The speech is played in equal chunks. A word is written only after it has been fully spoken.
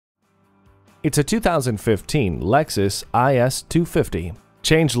It's a 2015 Lexus IS 250.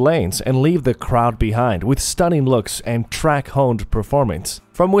 Change lanes and leave the crowd behind with stunning looks and track-honed performance.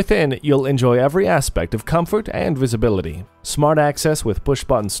 From within, you'll enjoy every aspect of comfort and visibility. Smart access with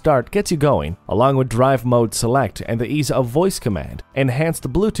push-button start gets you going, along with drive mode select and the ease of voice command,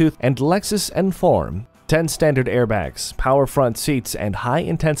 enhanced Bluetooth and Lexus Inform. 10 standard airbags, power front seats, and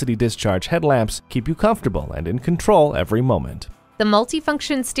high-intensity discharge headlamps keep you comfortable and in control every moment. The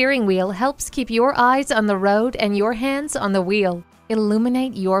multifunction steering wheel helps keep your eyes on the road and your hands on the wheel.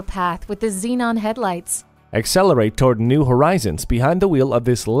 Illuminate your path with the xenon headlights. Accelerate toward new horizons behind the wheel of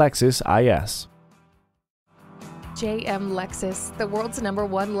this Lexus IS. JM Lexus, the world's #1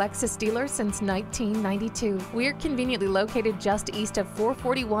 Lexus dealer since 1992. We're conveniently located just east of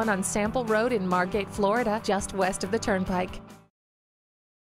 441 on Sample Road in Margate, Florida, just west of the Turnpike.